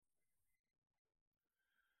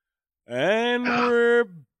And we're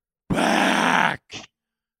back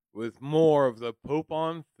with more of the Pope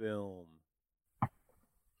on Film.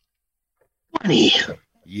 Bunny.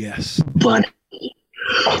 Yes. Bunny.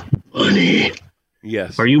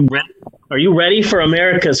 Yes. Are you ready? Are you ready for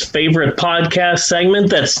America's favorite podcast segment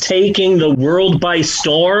that's taking the world by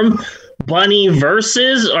storm? Bunny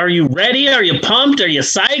Versus. Are you ready? Are you pumped? Are you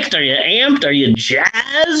psyched? Are you amped? Are you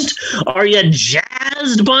jazzed? Are you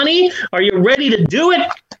jazzed, Bunny? Are you ready to do it?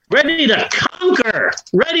 Ready to conquer?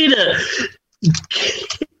 Ready to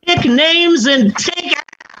kick names and take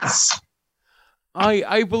ass?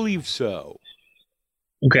 I believe so.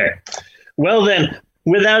 Okay. Well then,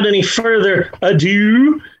 without any further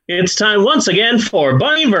ado, it's time once again for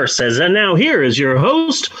Bunny Versus. And now here is your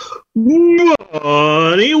host,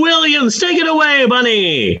 Bunny Williams. Take it away,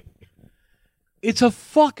 Bunny. It's a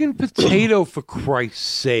fucking potato, for Christ's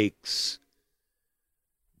sakes.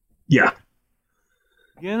 Yeah.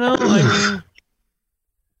 You know, I mean,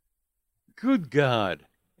 good God.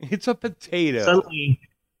 It's a potato.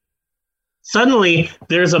 Suddenly,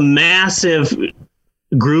 there's a massive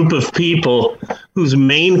group of people whose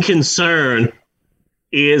main concern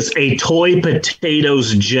is a toy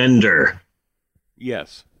potato's gender.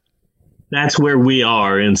 Yes. That's where we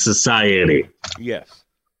are in society. Yes.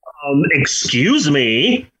 Excuse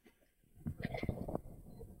me,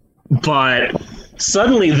 but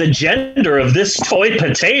suddenly the gender of this toy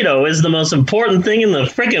potato is the most important thing in the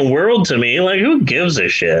freaking world to me. Like, who gives a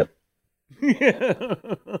shit?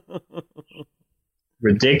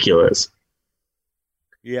 Ridiculous.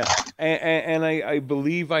 Yeah, and I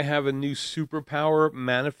believe I have a new superpower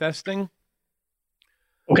manifesting.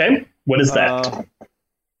 Okay, what is that?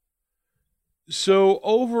 So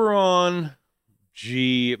over on,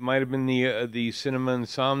 it might have been the Cinema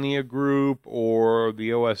Insomnia group or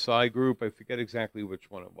the OSI group. I forget exactly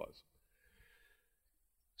which one it was.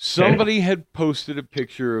 Somebody had posted a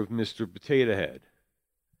picture of Mr. Potato Head.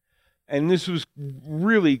 And this was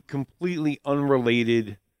really completely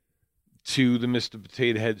unrelated to the Mr.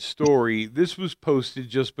 Potato Head story. This was posted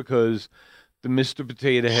just because the Mr.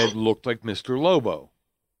 Potato Head looked like Mr. Lobo.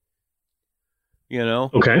 You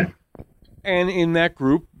know? Okay. And in that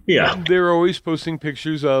group, they're always posting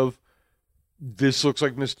pictures of this looks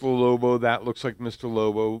like Mr. Lobo, that looks like Mr.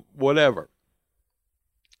 Lobo, whatever.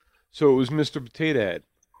 So it was Mr. Potato Head.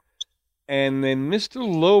 And then Mr.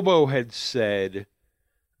 Lobo had said,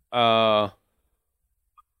 I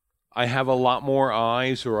have a lot more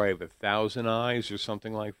eyes, or I have 1,000 eyes, or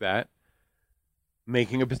something like that,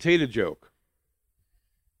 making a potato joke.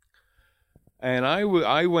 And I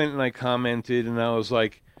went and I commented, and I was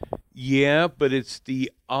like, yeah, but it's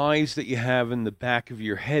the eyes that you have in the back of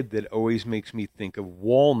your head that always makes me think of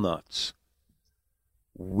walnuts.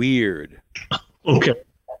 Weird. Okay.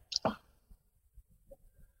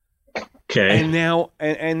 And now,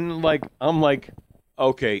 and like, I'm like,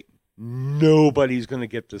 okay, nobody's going to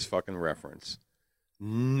get this fucking reference.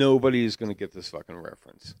 Nobody is going to get this fucking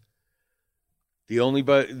reference. The only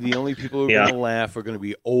people who are going to laugh are going to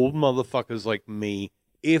be old motherfuckers like me,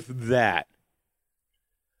 if that.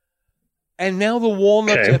 And now the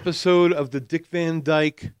Walnuts episode of the Dick Van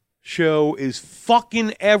Dyke Show is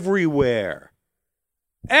fucking everywhere.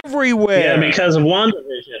 Everywhere. Yeah, because of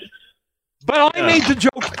WandaVision. But I made the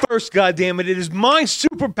joke first, goddammit. It is my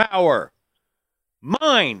superpower.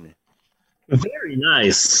 Mine. Very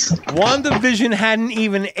nice. WandaVision hadn't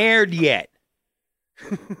even aired yet.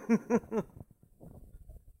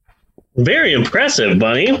 Very impressive,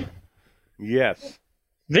 Bunny. Yes.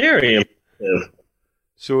 Very impressive.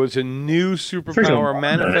 So it's a new superpower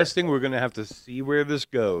manifesting. We're going to have to see where this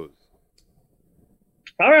goes.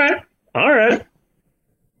 All right. All right.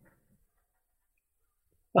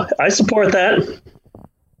 I support that.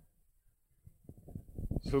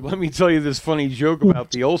 So let me tell you this funny joke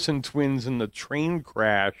about the Olsen twins and the train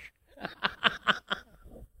crash.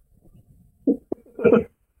 The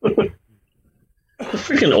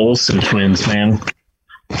freaking Olsen twins, man.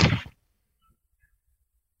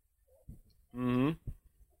 Mm-hmm.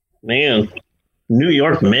 Man, New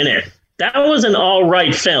York Minute. That was an all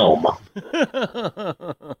right film.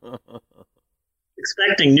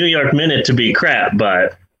 Expecting New York Minute to be crap,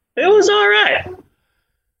 but it was all right.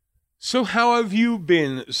 So how have you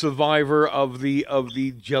been, survivor of the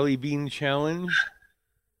Jelly Bean Challenge?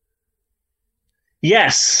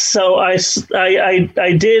 Yes. So I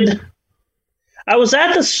did. I was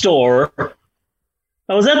at the store.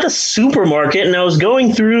 I was at the supermarket, and I was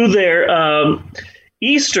going through their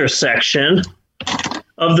Easter section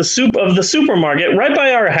of the supermarket right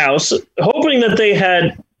by our house, hoping that they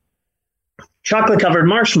had chocolate-covered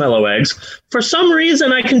marshmallow eggs. For some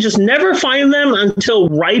reason, I can just never find them until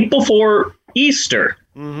right before Easter.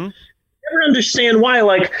 Mm-hmm. Never understand why.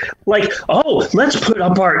 Like, oh, let's put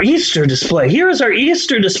up our Easter display. Here's our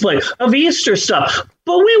Easter display of Easter stuff.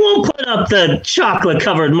 But we won't put up the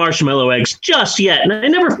chocolate-covered marshmallow eggs just yet. And I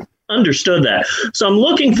never understood that. So I'm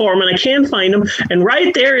looking for them, and I can't find them. And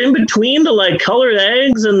right there in between the like colored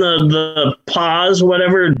eggs and the paws,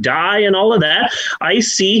 whatever, dye and all of that, I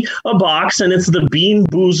see a box, and it's the Bean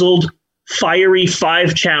Boozled Fiery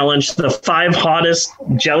 5 challenge, the 5 hottest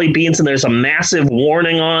jelly beans, and there's a massive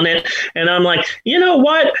warning on it. And I'm like, you know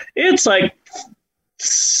what? It's like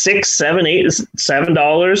 $6, $7, $8,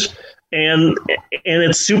 $7, and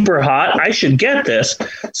it's super hot. I should get this.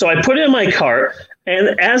 So I put it in my cart.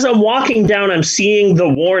 And as I'm walking down, I'm seeing the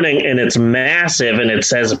warning, and it's massive, and it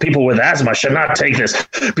says people with asthma should not take this.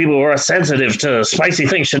 People who are sensitive to spicy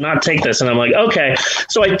things should not take this. And I'm like, okay.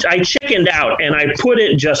 So I chickened out, and I put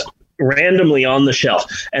it just randomly on the shelf.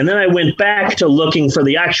 And then I went back to looking for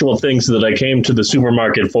the actual things that I came to the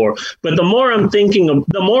supermarket for. But the more I'm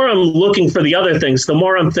looking for the other things, the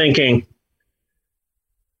more I'm thinking,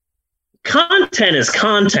 content is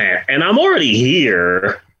content, and I'm already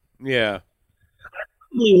here. Yeah.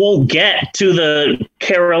 Probably won't get to the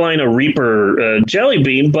Carolina Reaper jelly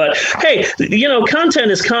bean, but hey,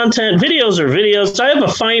 content is content. Videos are videos. I have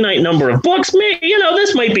a finite number of books.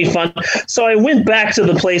 This might be fun. So I went back to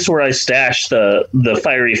the place where I stashed the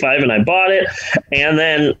Fiery 5, and I bought it. And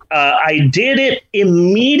then I did it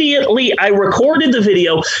immediately. I recorded the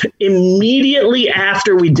video immediately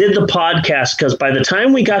after we did the podcast, because by the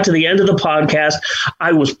time we got to the end of the podcast,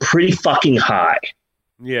 I was pretty fucking high.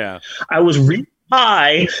 Yeah. I was really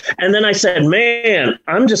high, and then I said, man,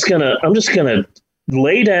 I'm just gonna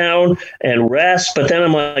lay down and rest. But then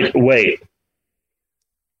I'm like, wait,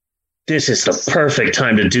 this is the perfect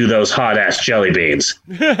time to do those hot ass jelly beans,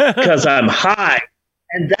 because I'm high,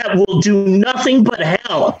 and that will do nothing but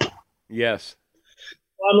help. Yes.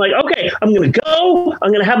 So I'm like, okay, I'm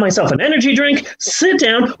gonna have myself an energy drink, sit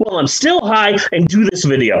down while I'm still high, and do this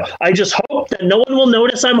video. I just hope that no one will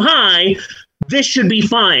notice I'm high. This should be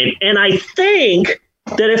fine. And I think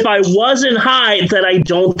that if I wasn't high, that I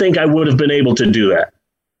don't think I would have been able to do that.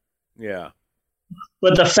 Yeah.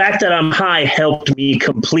 But the fact that I'm high helped me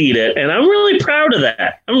complete it. And I'm really proud of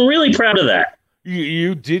that.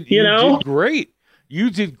 You did great.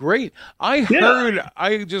 You did great.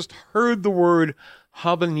 I just heard the word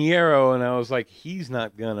habanero, and I was like, he's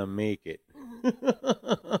not gonna make it.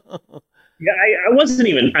 Yeah, I wasn't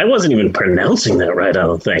even pronouncing that right, I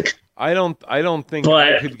don't think. I don't think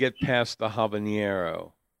I could get past the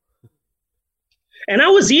habanero. And I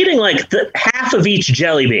was eating like half of each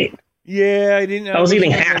jelly bean. Yeah, I was eating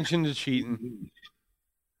half. Mentioned the cheating.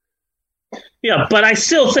 Yeah, but I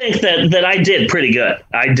still think that I did pretty good.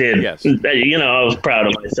 I did. Yes. I was proud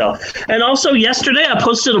of myself. And also yesterday I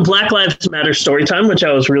posted a Black Lives Matter story time, which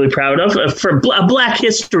I was really proud of, for a Black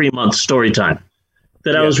History Month story time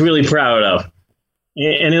that I was really proud of.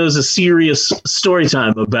 And it was a serious story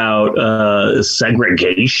time about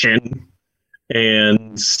segregation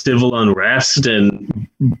and civil unrest in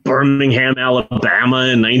Birmingham, Alabama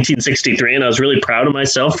in 1963. And I was really proud of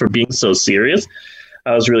myself for being so serious.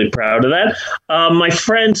 I was really proud of that. My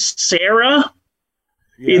friend Sarah,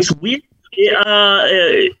 it's weird.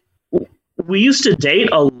 We used to date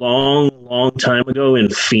a long time ago in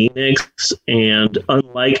Phoenix, and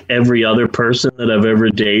unlike every other person that I've ever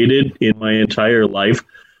dated in my entire life,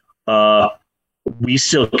 we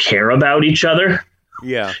still care about each other.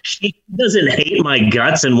 Yeah. She doesn't hate my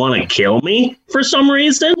guts and want to kill me for some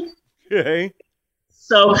reason. Okay.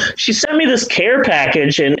 So she sent me this care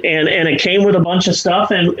package, and it came with a bunch of stuff.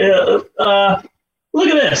 And look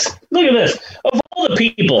at this. Of all the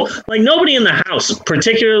people, like nobody in the house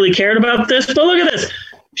particularly cared about this, but look at this.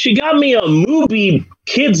 She got me a Mubi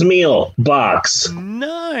kids meal box.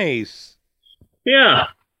 Nice. Yeah.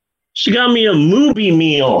 She got me a Mubi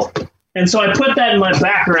meal. And so I put that in my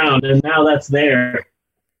background, and now that's there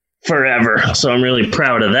forever. So I'm really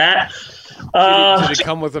proud of that. Did it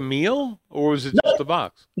come with a meal, or was it just the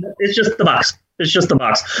box? It's just the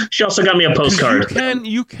box. She also got me a postcard.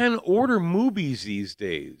 You can order movies these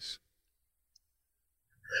days.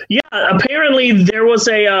 Yeah, apparently there was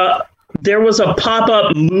a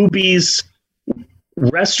pop-up movies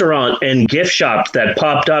restaurant and gift shop that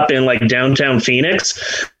popped up in like downtown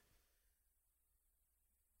Phoenix.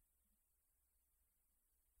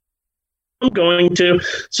 I'm going to.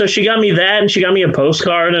 So she got me that, and she got me a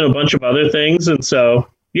postcard and a bunch of other things. And so,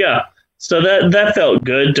 yeah. So that felt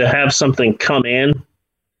good to have something come in.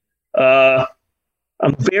 I'm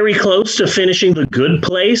very close to finishing The Good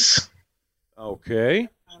Place. Okay.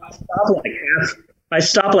 I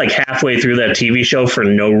stopped like halfway through that TV show for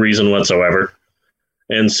no reason whatsoever.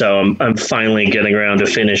 And so I'm finally getting around to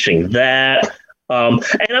finishing that. And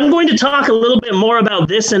I'm going to talk a little bit more about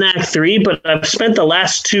this in Act 3, but I've spent the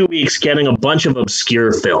last 2 weeks getting a bunch of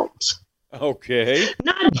obscure films. Okay.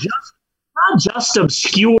 Not just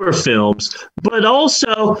obscure films, but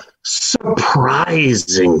also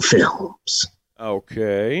surprising films.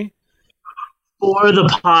 Okay. For the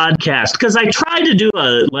podcast, because I tried to do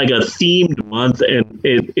a themed month,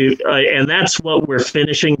 and that's what we're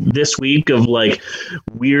finishing this week of like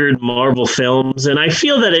weird Marvel films, and I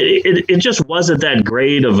feel that it just wasn't that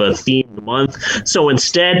great of a themed month. So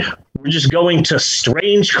instead, we're just going to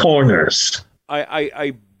strange corners.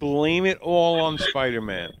 I blame it all on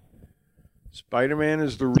Spider-Man. Spider-Man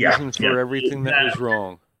is the reason for everything that was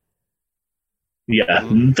wrong. Yeah,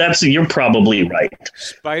 you're probably right.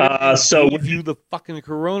 Spider-Man gave you the fucking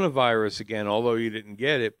coronavirus again, although you didn't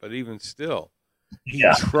get it, but even still, he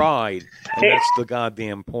tried, and that's the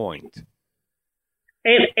goddamn point.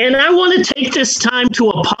 And I want to take this time to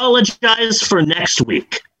apologize for next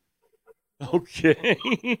week. Okay.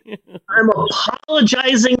 I'm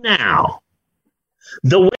apologizing now.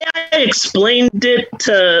 The way I explained it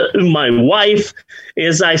to my wife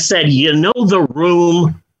is I said, The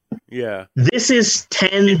Room. Yeah. This is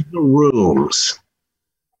 10 Rooms.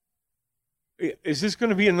 Is this going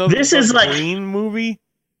to be another Breen movie?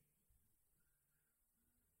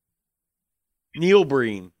 Neil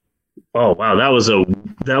Breen. Oh wow, that was a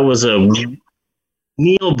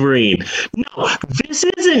Neil Breen. No, this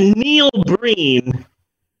isn't Neil Breen.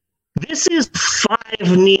 This is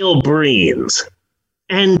 5 Neil Breens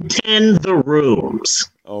and 10 The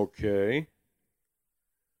Rooms. Okay.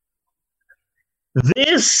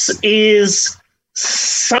 This is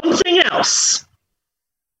something else.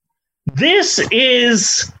 This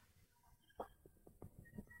is,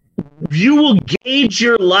 you will gauge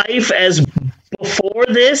your life as before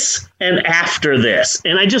this and after this.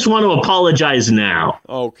 And I just want to apologize now.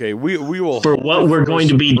 Okay, we will for what we're going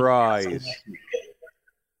to be. But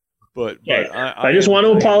I just want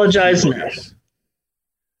to apologize now.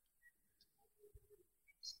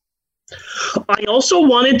 I also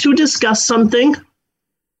wanted to discuss something.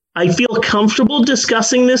 I feel comfortable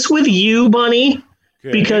discussing this with you, Bunny,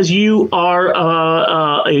 because you are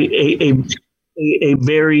a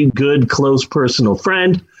very good, close personal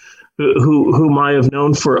friend whom I have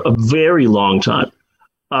known for a very long time.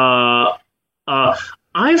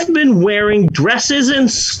 I've been wearing dresses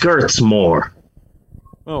and skirts more.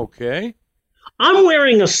 Okay. I'm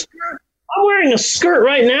wearing a skirt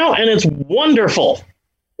right now, and it's wonderful.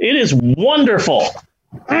 It is wonderful.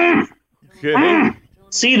 Okay.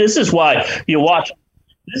 See, this is why you watch.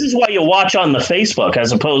 This is why you watch on the Facebook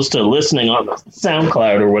as opposed to listening on the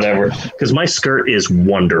SoundCloud or whatever. Because my skirt is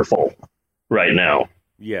wonderful right now.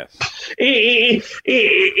 Yes. It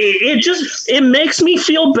makes me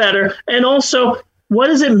feel better, and also, what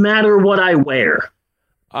does it matter what I wear?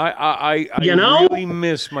 I really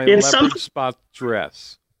miss my leopard spot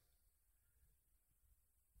dress.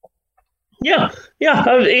 Yeah.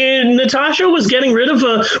 Natasha was getting rid of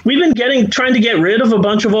trying to get rid of a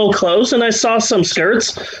bunch of old clothes, and I saw some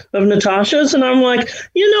skirts of Natasha's, and I'm like,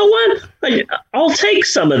 you know what? I'll take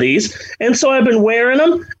some of these, and so I've been wearing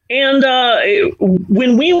them. And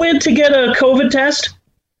when we went to get a COVID test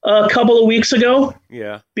a couple of weeks ago,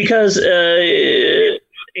 because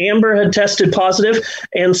Amber had tested positive,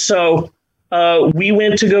 and so we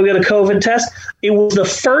went to go get a COVID test. It was the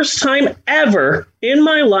first time ever in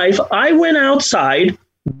my life I went outside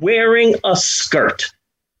wearing a skirt.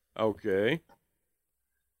 Okay.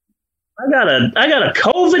 I got a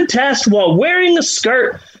COVID test while wearing a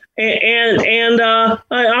skirt, and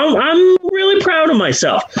I'm really proud of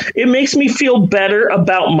myself. It makes me feel better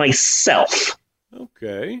about myself.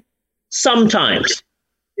 Okay. Sometimes.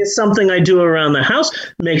 It's something I do around the house.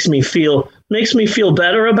 Makes me feel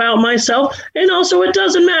better about myself, and also it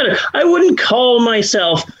doesn't matter. I wouldn't call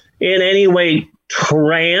myself in any way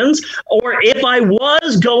trans, or if I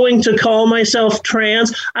was going to call myself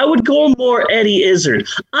trans, I would go more Eddie Izzard.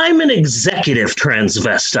 I'm an executive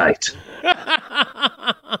transvestite. I'm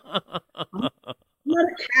not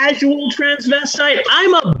a casual transvestite.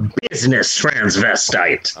 I'm a business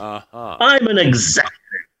transvestite. I'm an executive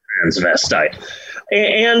transvestite.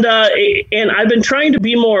 And I've been trying to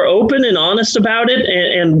be more open and honest about it,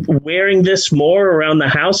 and wearing this more around the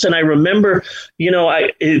house. And I remember,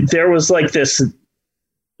 there was like this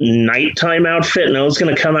nighttime outfit, and I was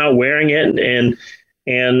going to come out wearing it,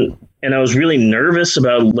 and I was really nervous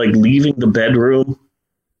about like leaving the bedroom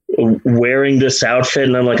wearing this outfit,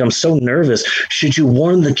 and I'm like, I'm so nervous. Should you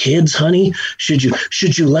warn the kids, honey? Should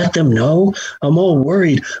you let them know? I'm all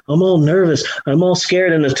worried. I'm all nervous. I'm all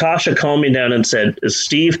scared. And Natasha calmed me down and said,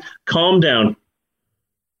 Steve, calm down.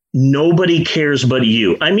 Nobody cares but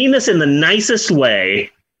you. I mean this in the nicest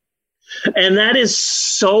way. And that is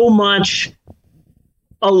so much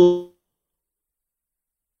a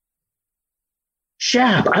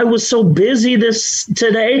Shap, I was so busy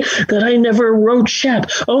today that I never wrote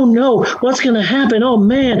Shap. Oh no, what's going to happen? Oh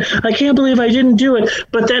man, I can't believe I didn't do it.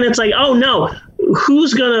 But then it's like, oh no,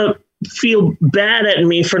 who's going to feel bad at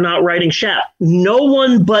me for not writing Shap? No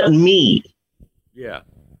one but me. Yeah.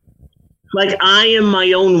 Like, I am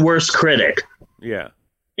my own worst critic. Yeah.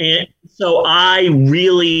 And so I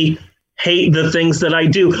really hate the things that I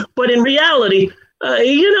do. But in reality,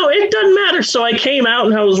 it doesn't matter. So I came out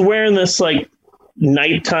and I was wearing this like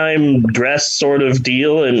nighttime dress sort of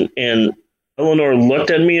deal, and Eleanor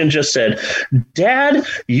looked at me and just said, Dad,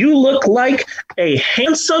 you look like a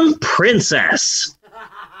handsome princess.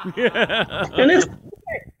 And that's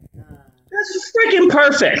freaking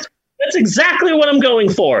perfect. That's exactly what I'm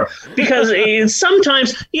going for, because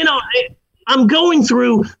sometimes, I'm going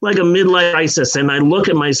through like a midlife crisis, and I look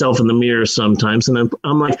at myself in the mirror sometimes, and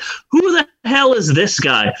I'm like, who the hell is this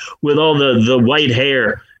guy with all the white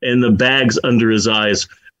hair and the bags under his eyes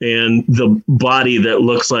and the body that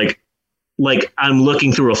looks like I'm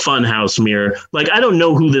looking through a funhouse mirror? Like, I don't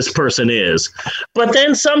know who this person is. But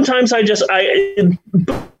then sometimes the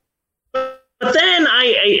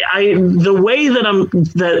way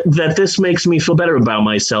that this makes me feel better about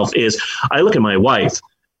myself is I look at my wife,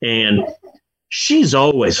 and she's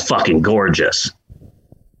always fucking gorgeous.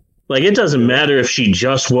 Like, it doesn't matter if she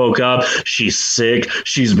just woke up, she's sick,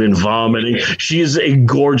 she's been vomiting. She's a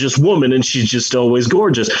gorgeous woman, and she's just always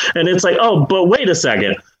gorgeous. And it's like, oh, but wait a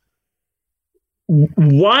second.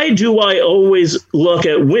 Why do I always look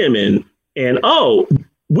at women and, oh,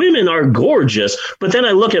 women are gorgeous, but then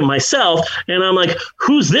I look at myself and I'm like,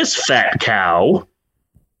 who's this fat cow?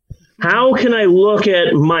 How can I look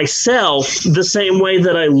at myself the same way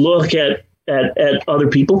that I look at other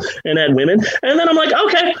people and at women? And then I'm like,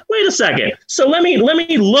 okay, wait a second. So let me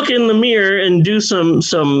look in the mirror and do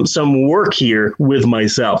some work here with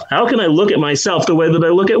myself. How can I look at myself the way that I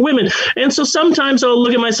look at women? And so sometimes I'll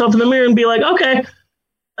look at myself in the mirror and be like, okay,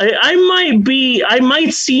 I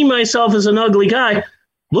might see myself as an ugly guy.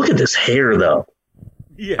 Look at this hair though.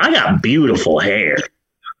 Yeah. I got beautiful hair.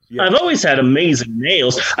 Yeah. I've always had amazing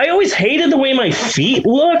nails. I always hated the way my feet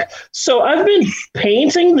look, so I've been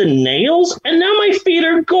painting the nails, and now my feet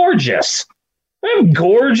are gorgeous. I have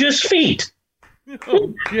gorgeous feet.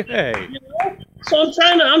 Okay. So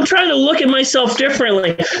I'm trying to look at myself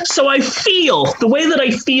differently. So I feel the way that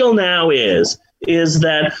I feel now is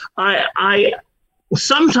that I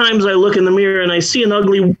sometimes I look in the mirror and I see an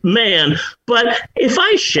ugly man, but if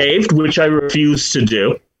I shaved, which I refuse to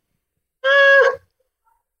do,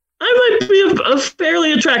 I might be a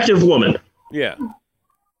fairly attractive woman. Yeah.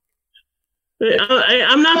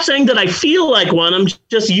 I'm not saying that I feel like one. I'm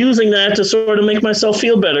just using that to sort of make myself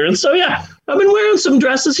feel better. And so, yeah, I've been wearing some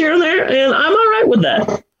dresses here and there, and I'm all right with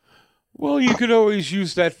that. Well, you could always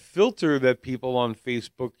use that filter that people on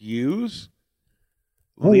Facebook use.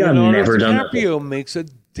 Oh, yeah, I've never done that. DiCaprio makes a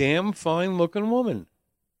damn fine-looking woman.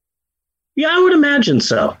 Yeah, I would imagine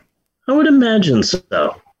so.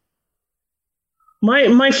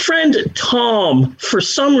 My friend Tom, for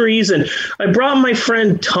some reason, I brought my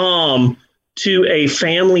friend Tom to a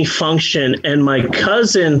family function, and my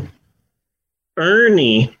cousin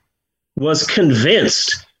Ernie was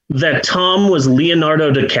convinced that Tom was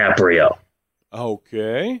Leonardo DiCaprio.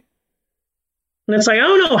 Okay. And it's like, I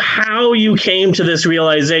don't know how you came to this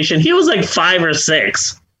realization. He was like 5 or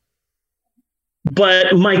 6.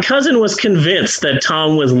 But my cousin was convinced that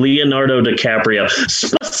Tom was Leonardo DiCaprio,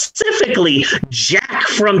 specifically Jack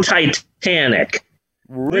from Titanic.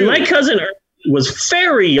 Really? When my cousin was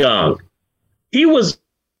very young, he was...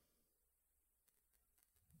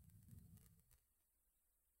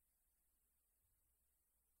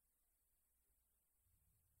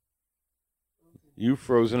 You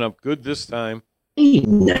frozen up good this time.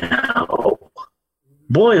 Now,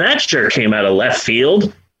 boy, that sure came out of left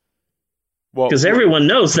field. Because everyone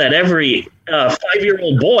knows that every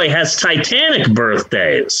 5-year-old boy has Titanic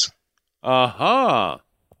birthdays. Uh-huh.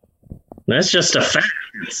 That's just a fact.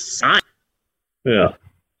 It's science. Yeah.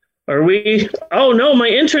 Are we... Oh, no, my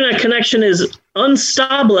internet connection is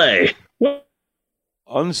unstable. What?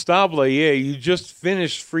 Unstable, yeah. You just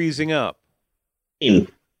finished freezing up.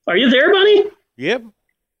 Are you there, buddy? Yep.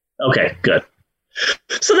 Okay, good.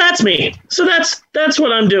 So that's me. So that's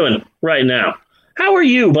what I'm doing right now. How are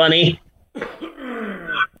you, Bunny?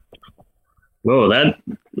 Whoa, that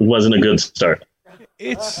wasn't a good start.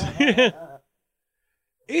 It's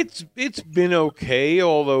it's been okay,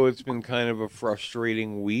 although it's been kind of a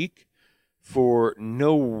frustrating week for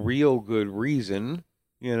no real good reason,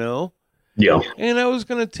 you know. Yeah. And I was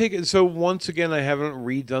gonna take it. So once again, I haven't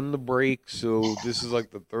redone the brakes. So this is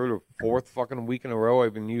like the third or fourth fucking week in a row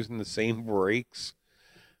I've been using the same brakes.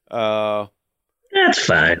 That's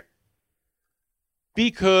fine.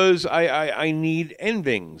 Because I need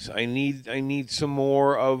endings. I need some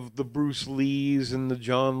more of the Bruce Lees and the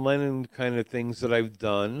John Lennon kind of things that I've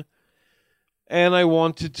done. And I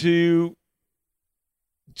wanted to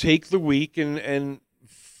take the week and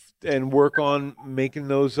work on making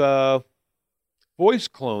those voice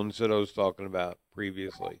clones that I was talking about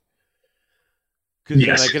previously. Because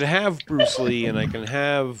then I could have Bruce Lee and I can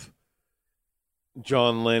have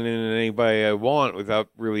John Lennon and anybody I want without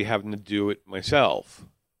really having to do it myself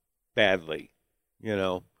badly, you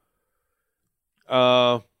know.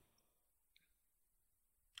 And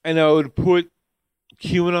I would put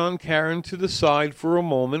QAnon Karen to the side for a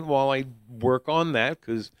moment while I work on that,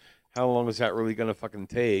 because how long is that really going to fucking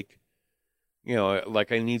take? You know,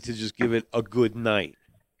 like I need to just give it a good night,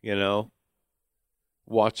 you know,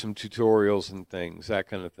 watch some tutorials and things, that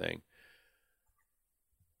kind of thing.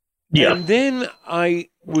 Yeah. And then I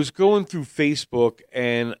was going through Facebook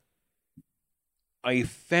and I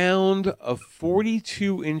found a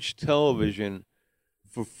 42-inch television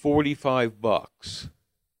for $45.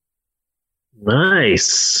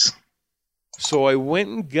 Nice. So I went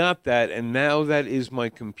and got that, and now that is my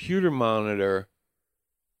computer monitor.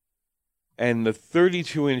 And the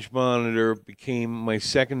 32-inch monitor became my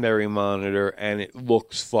secondary monitor, and it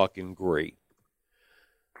looks fucking great.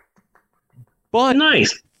 But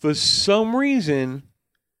nice. For some reason,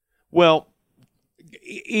 well,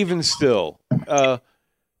 even still,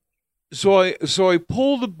 so I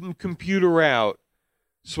pull the computer out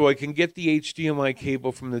so I can get the HDMI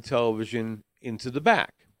cable from the television into the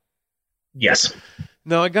back. Yes.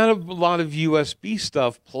 Now I got a lot of USB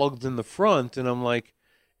stuff plugged in the front, and I'm like,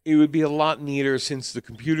 it would be a lot neater since the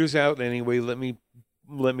computer's out anyway. Let me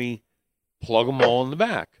plug them all in the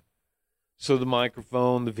back. So the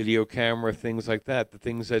microphone, the video camera, things like that, the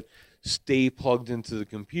things that stay plugged into the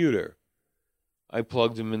computer, I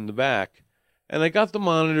plugged them in the back. And I got the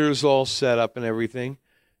monitors all set up and everything.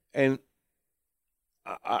 And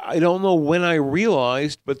I don't know when I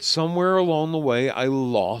realized, but somewhere along the way, I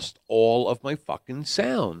lost all of my fucking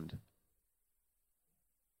sound.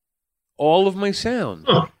 All of my sound.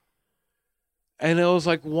 Huh. And I was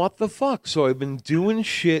like, what the fuck? So I've been doing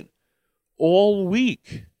shit all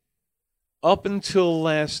week up until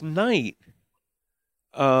last night,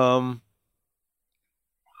 trying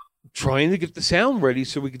to get the sound ready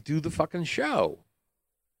so we could do the fucking show.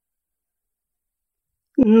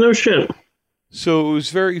 No shit. So it was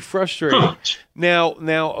very frustrating. Huh.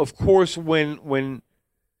 Now, of course, when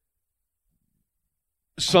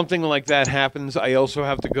something like that happens, I also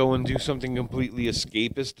have to go and do something completely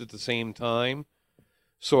escapist at the same time.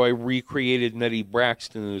 So I recreated Nettie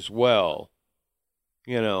Braxton as well.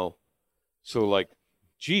 You know. So, like,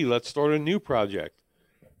 gee, let's start a new project.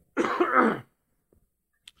 And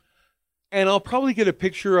I'll probably get a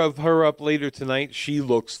picture of her up later tonight. She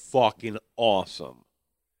looks fucking awesome.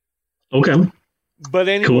 Okay. But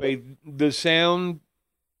anyway, cool. The sound,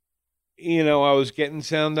 you know, I was getting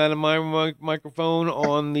sound out of my microphone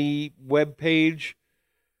on the web page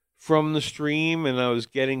from the stream, and I was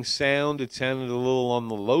getting sound. It sounded a little on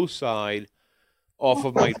the low side off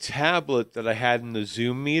of my tablet that I had in the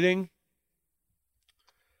Zoom meeting.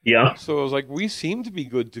 Yeah. So I was like, we seem to be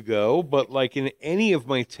good to go, but like in any of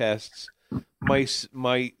my tests, my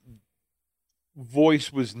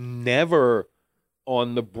voice was never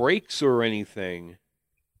on the brakes or anything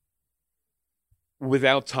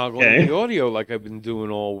without toggling the audio like I've been doing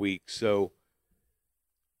all week. So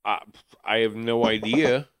I have no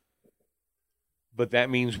idea, but that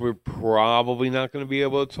means we're probably not going to be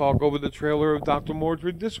able to talk over the trailer of Dr.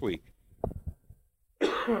 Mordred this week.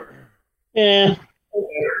 Yeah.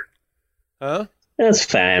 Huh? That's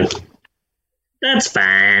fine. That's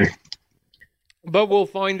fine. But we'll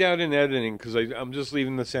find out in editing, because I'm just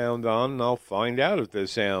leaving the sound on, and I'll find out if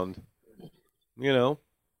there's sound, you know,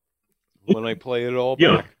 when I play it all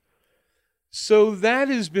back. So that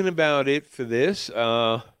has been about it for this.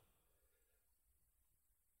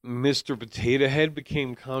 Mr. Potato Head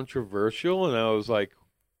became controversial, and I was like,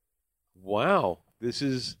 wow, this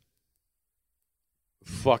is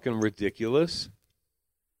fucking ridiculous.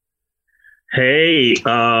 Hey,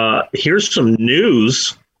 here's some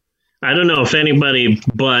news. I don't know if anybody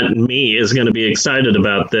but me is going to be excited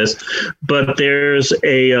about this, but there's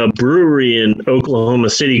a brewery in Oklahoma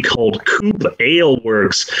City called Coop Ale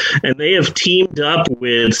Works, and they have teamed up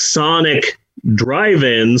with Sonic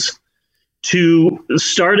Drive-Ins to,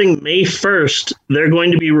 starting May 1st, they're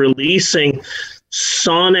going to be releasing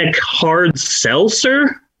Sonic Hard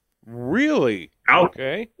Seltzer. Really?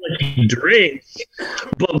 Okay. Drinks,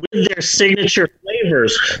 but with their signature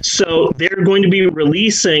flavors. So they're going to be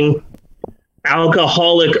releasing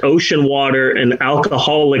alcoholic ocean water and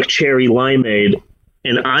alcoholic cherry limeade,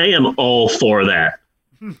 and I am all for that.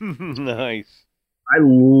 Nice. I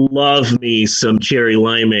love me some cherry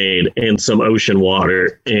limeade and some ocean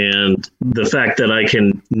water, and the fact that I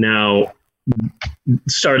can now,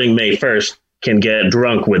 starting May 1st, can get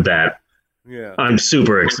drunk with that. Yeah, I'm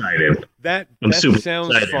super excited. That sounds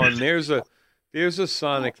excited. Fun. There's a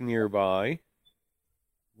Sonic nearby.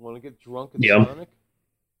 Want to get drunk at Sonic?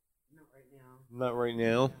 Not right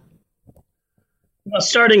now. Well,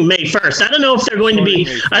 starting May 1st. I don't know if they're going to be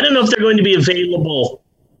available. I don't know if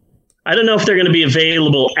they're going to be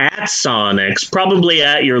available at Sonic's. Probably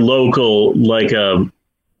at your local,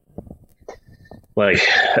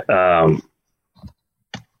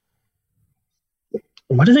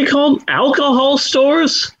 what are they called? Alcohol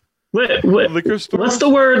stores? What, liquor stores? What's the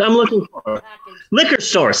word I'm looking for? Liquor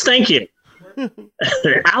stores. Thank you.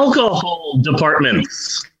 Alcohol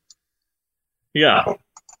departments. Yeah.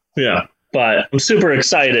 But I'm super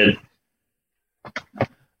excited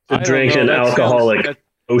to drink an alcoholic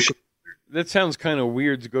ocean. That sounds kind of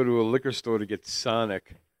weird to go to a liquor store to get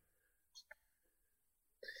Sonic.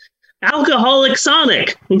 Alcoholic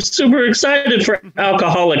Sonic. I'm super excited for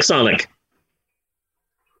Alcoholic Sonic.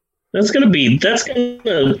 That's gonna be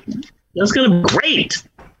great.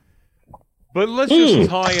 But let's just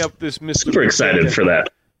tie up this Mr. Super excited for that.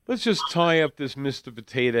 Let's just tie up this Mr.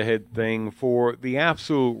 Potato Head thing for the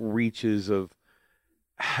absolute reaches of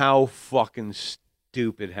how fucking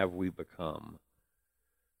stupid have we become.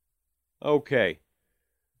 Okay.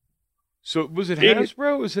 So was it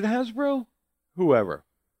Hasbro? Is it Hasbro? Whoever.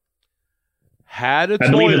 I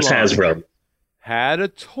believe it's Hasbro. Had a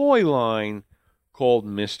toy line called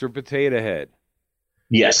Mr. Potato Head.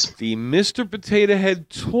 Yes. The Mr. Potato Head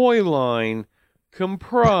toy line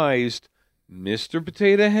comprised Mr.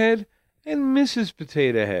 Potato Head and Mrs.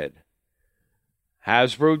 Potato Head.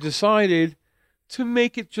 Hasbro decided to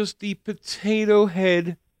make it just the Potato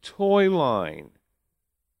Head toy line.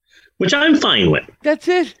 Which I'm fine with. That's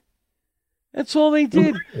it. That's all they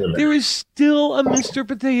did. There is still a Mr.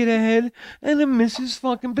 Potato Head and a Mrs.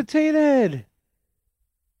 fucking Potato Head.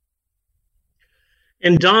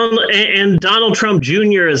 And Donald Trump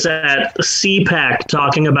Jr. is at CPAC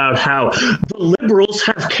talking about how the liberals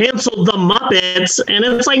have canceled the Muppets. And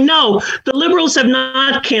it's like, no, the liberals have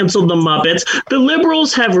not canceled the Muppets. The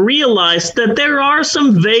liberals have realized that there are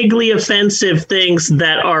some vaguely offensive things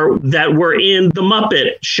that were in the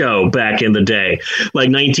Muppet Show back in the day, like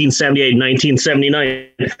 1978, 1979.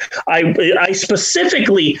 I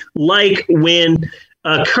specifically like when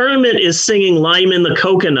Kermit is singing Lime in the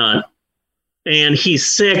Coconut, and he's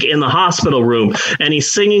sick in the hospital room, and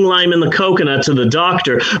he's singing Lime in the Coconut to the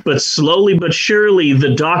doctor, but slowly but surely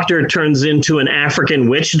the doctor turns into an African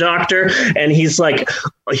witch doctor, and he's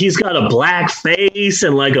got a black face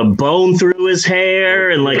and like a bone through his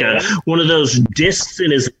hair and like one of those discs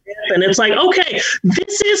in his hip, and it's like, okay,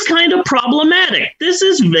 this is kind of problematic. This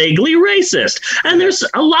is vaguely racist. And there's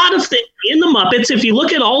a lot of things in the Muppets. If you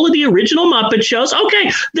look at all of the original Muppet shows,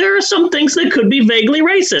 okay, there are some things that could be vaguely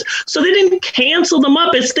racist. So they didn't cancel the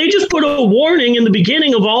Muppets. They just put a warning in the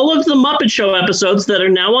beginning of all of the Muppet Show episodes that are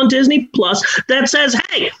now on Disney Plus that says,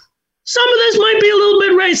 hey, some of this might be a little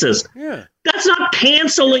bit racist. Yeah. That's not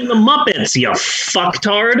canceling the Muppets, you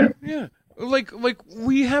fucktard. Yeah. Like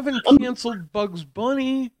we haven't canceled Bugs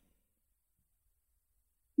Bunny.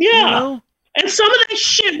 Yeah. You know? And some of that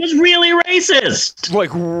shit was really racist. Like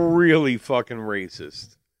really fucking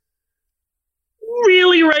racist.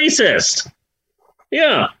 Really racist.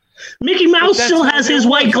 Yeah. Mickey Mouse still has his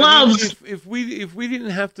white gloves. I mean, if we didn't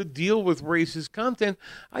have to deal with racist content,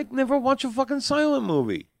 I'd never watch a fucking silent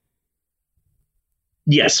movie.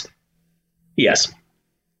 Yes. Yeah.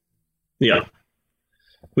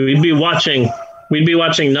 We'd be watching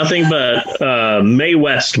nothing but Mae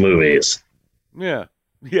West movies. Yeah.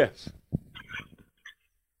 Yes.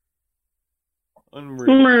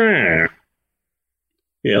 Unreal.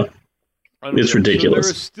 Yeah. Unreal. It's ridiculous.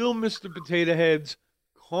 So there are still Mr. Potato Heads.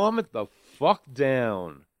 Calm it the fuck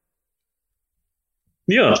down.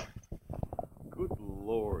 Yeah. Good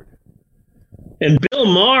Lord. And Bill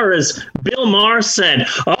Maher said,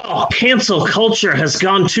 "Oh, cancel culture has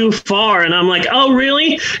gone too far." And I'm like, "Oh,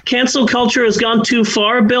 really? Cancel culture has gone too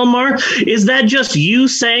far, Bill Maher? Is that just you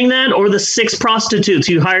saying that, or the 6 prostitutes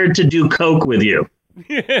you hired to do coke with you?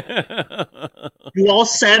 Do all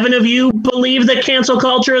 7 of you believe that cancel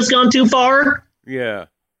culture has gone too far?" Yeah.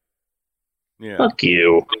 Yeah. Fuck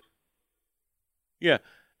you. Yeah.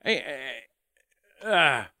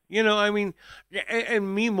 You know, I mean,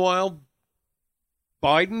 and meanwhile,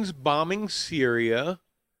 Biden's bombing Syria,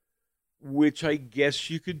 which I guess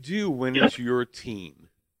you could do when it's your team.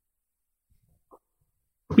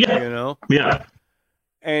 Yeah. You know? Yeah.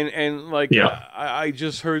 And like, I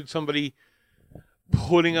just heard somebody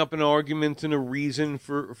putting up an argument and a reason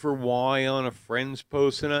for why on a friend's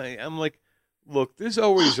post, and I'm like, look, there's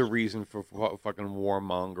always a reason for fucking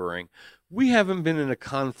warmongering. We haven't been in a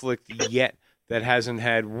conflict yet that hasn't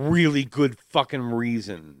had really good fucking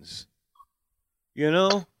reasons. You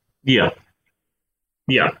know? Yeah.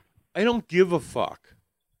 Yeah. I don't give a fuck.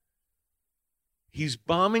 He's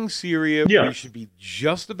bombing Syria. Yeah. We should be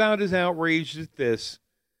just about as outraged at this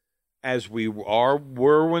as we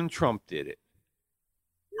were when Trump did it.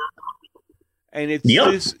 And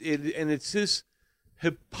it's this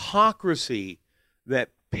hypocrisy that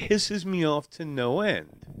pisses me off to no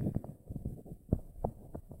end.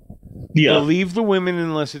 Yeah. Believe the women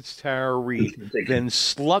unless it's Tara Reid, then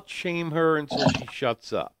slut shame her until she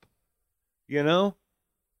shuts up. You know?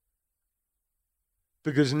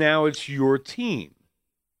 Because now it's your team.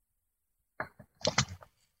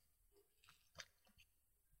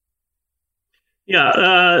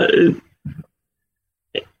 Yeah.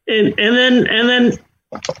 And then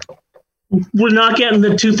we're not getting the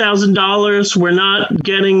 $2,000. We're not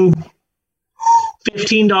getting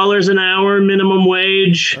 $15 an hour minimum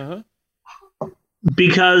wage.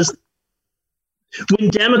 Because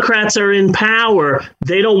when Democrats are in power,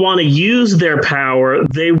 they don't want to use their power.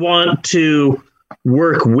 They want to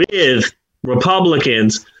work with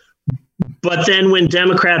Republicans. But then when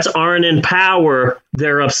Democrats aren't in power,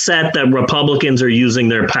 they're upset that Republicans are using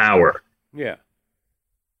their power. Yeah.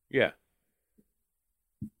 Yeah.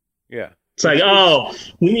 Yeah. It's like,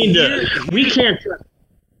 we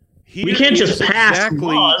can't just pass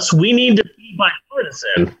laws. We need to be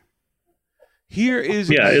bipartisan. Here is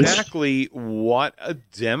exactly what a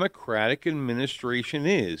Democratic administration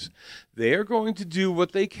is. They are going to do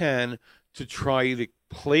what they can to try to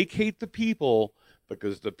placate the people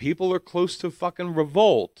because the people are close to fucking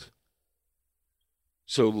revolt.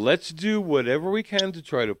 So let's do whatever we can to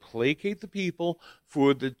try to placate the people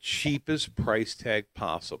for the cheapest price tag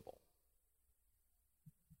possible.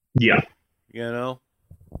 Yeah. You know?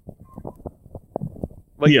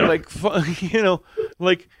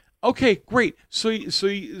 Like, okay, great. So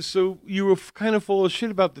you were kind of full of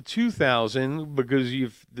shit about the 2,000 because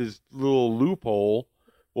you've this little loophole.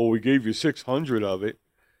 Well, we gave you 600 of it,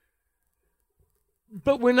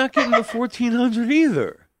 but we're not getting the 1,400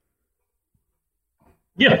 either.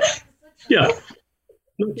 Yeah, yeah.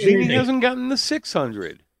 Jeannie hasn't gotten the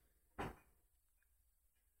 600.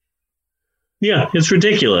 Yeah, it's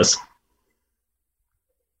ridiculous.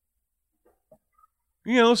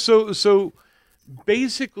 You know, so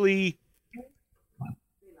basically,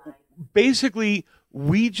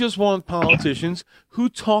 we just want politicians who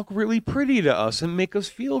talk really pretty to us and make us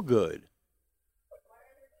feel good.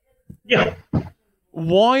 Yeah.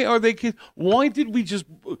 Why are they? Why did we just?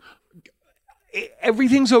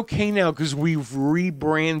 Everything's okay now because we've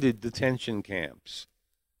rebranded detention camps.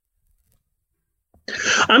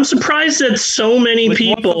 I'm surprised that so many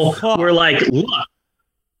people were like, look.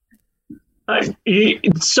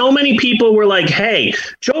 So many people were like, hey,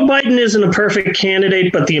 Joe Biden isn't a perfect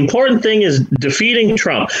candidate, but the important thing is defeating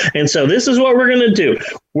Trump. And so this is what we're going to do.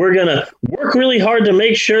 We're going to work really hard to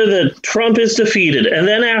make sure that Trump is defeated. And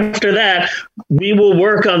then after that, we will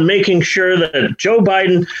work on making sure that Joe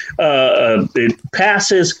Biden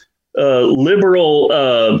passes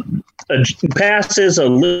passes a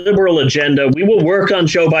liberal agenda. We will work on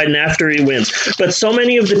Joe Biden after he wins. But so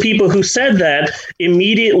many of the people who said that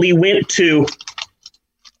immediately went to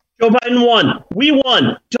Joe Biden won. We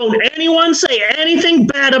won. Don't anyone say anything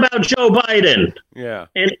bad about Joe Biden. Yeah.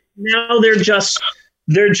 And now they're just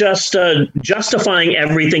justifying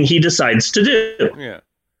everything he decides to do. Yeah.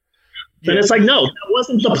 And it's like, no, that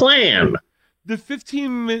wasn't the plan. The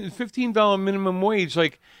 $15 minimum wage,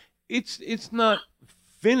 like it's not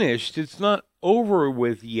finished. It's not over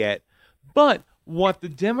with yet. But what the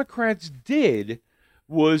Democrats did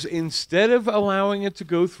was instead of allowing it to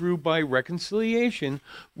go through by reconciliation,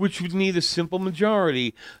 which would need a simple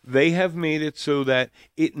majority, they have made it so that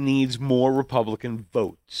it needs more Republican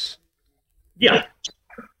votes. Yeah.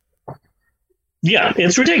 Yeah,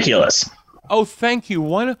 it's ridiculous. Oh, thank you.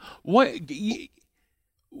 Why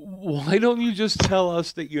don't you just tell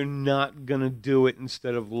us that you're not going to do it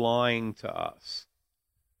instead of lying to us?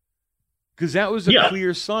 Because that was a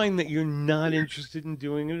clear sign that you're not interested in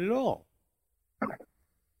doing it at all.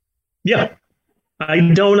 Yeah. I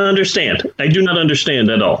don't understand. I do not understand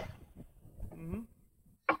at all. Mm-hmm.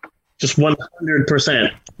 Just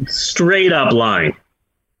 100% straight up lying.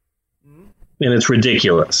 Mm-hmm. And it's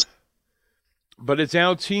ridiculous. But it's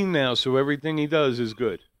our team now, so everything he does is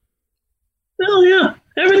good. Oh, yeah.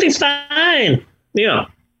 Everything's fine. Yeah.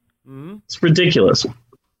 Mm-hmm. It's ridiculous.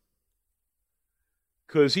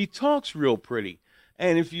 Because he talks real pretty.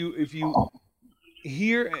 And if you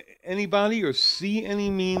hear anybody or see any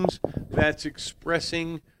memes that's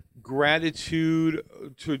expressing gratitude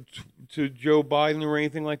to Joe Biden or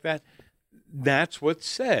anything like that, that's what's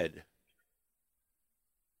said.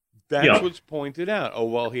 That's what's pointed out. Oh,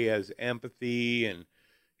 well, he has empathy and,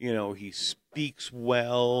 he speaks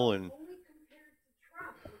well and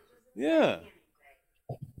yeah.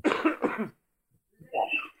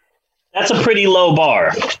 That's a pretty low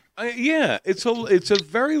bar. Yeah, it's a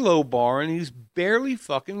very low bar, and he's barely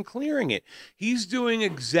fucking clearing it. He's doing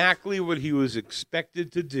exactly what he was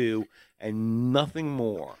expected to do and nothing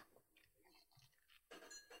more.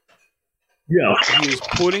 Yeah. He is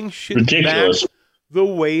putting shit ridiculous. Back the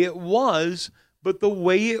way it was, but the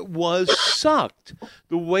way it was sucked.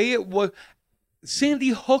 The way it was... Sandy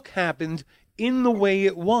Hook happened in the way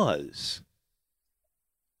it was.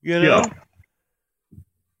 Yeah.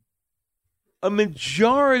 A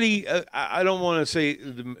majority, I don't want to say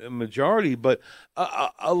the majority, but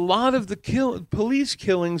a lot of the police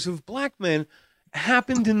killings of black men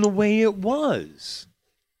happened in the way it was.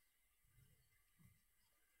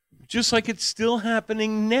 Just like it's still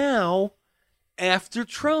happening now after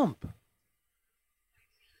Trump.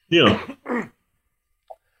 Yeah.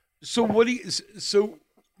 So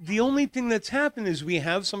the only thing that's happened is we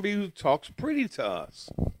have somebody who talks pretty to us.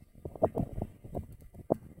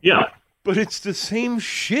 Yeah. But it's the same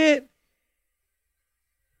shit.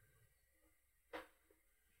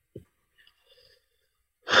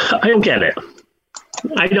 I don't get it.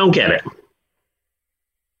 I don't get it.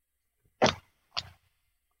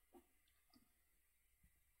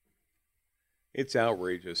 It's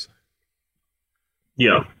outrageous.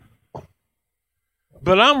 Yeah.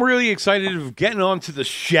 But I'm really excited of getting on to the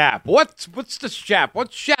Shap. What's the Shap?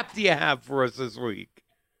 What Shap do you have for us this week?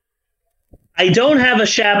 I don't have a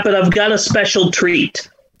Shap, but I've got a special treat.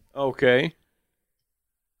 Okay.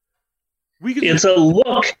 It's a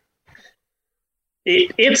look.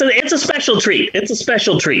 It's a special treat. It's a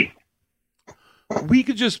special treat. We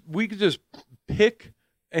could just pick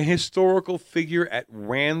a historical figure at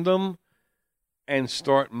random and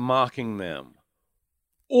start mocking them.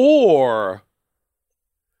 Or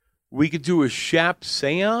we could do a Shap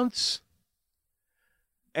seance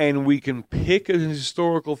and we can pick a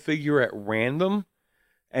historical figure at random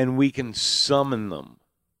and we can summon them.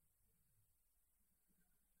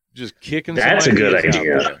 Just kicking some That's a good ideas out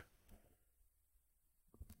idea.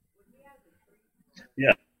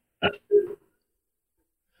 there. Yeah.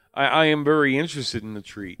 I am very interested in the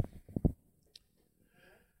treat.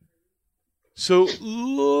 So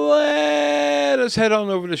let us head on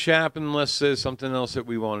over to Shap unless there's something else that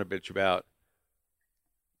we want to bitch about.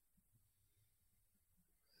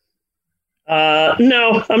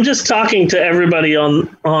 No, I'm just talking to everybody on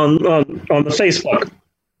the Facebook.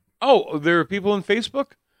 Oh, there are people on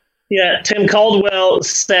Facebook? Yeah, Tim Caldwell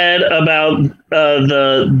said about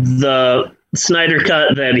the Snyder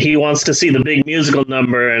Cut that he wants to see the big musical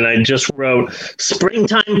number, and I just wrote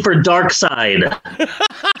 "Springtime for Dark Side."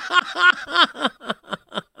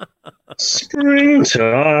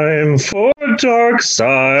 Springtime for Dark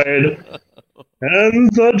Side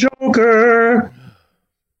and the Joker.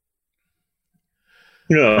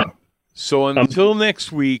 Yeah. So until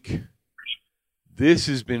next week, this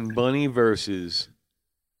has been Bunny Versus.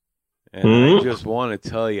 And I just want to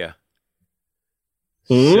tell you,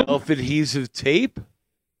 self-adhesive tape?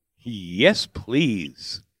 Yes,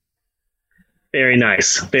 please. Very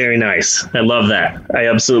nice. Very nice. I love that. I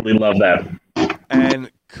absolutely love that.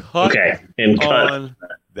 And cut on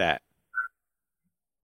that.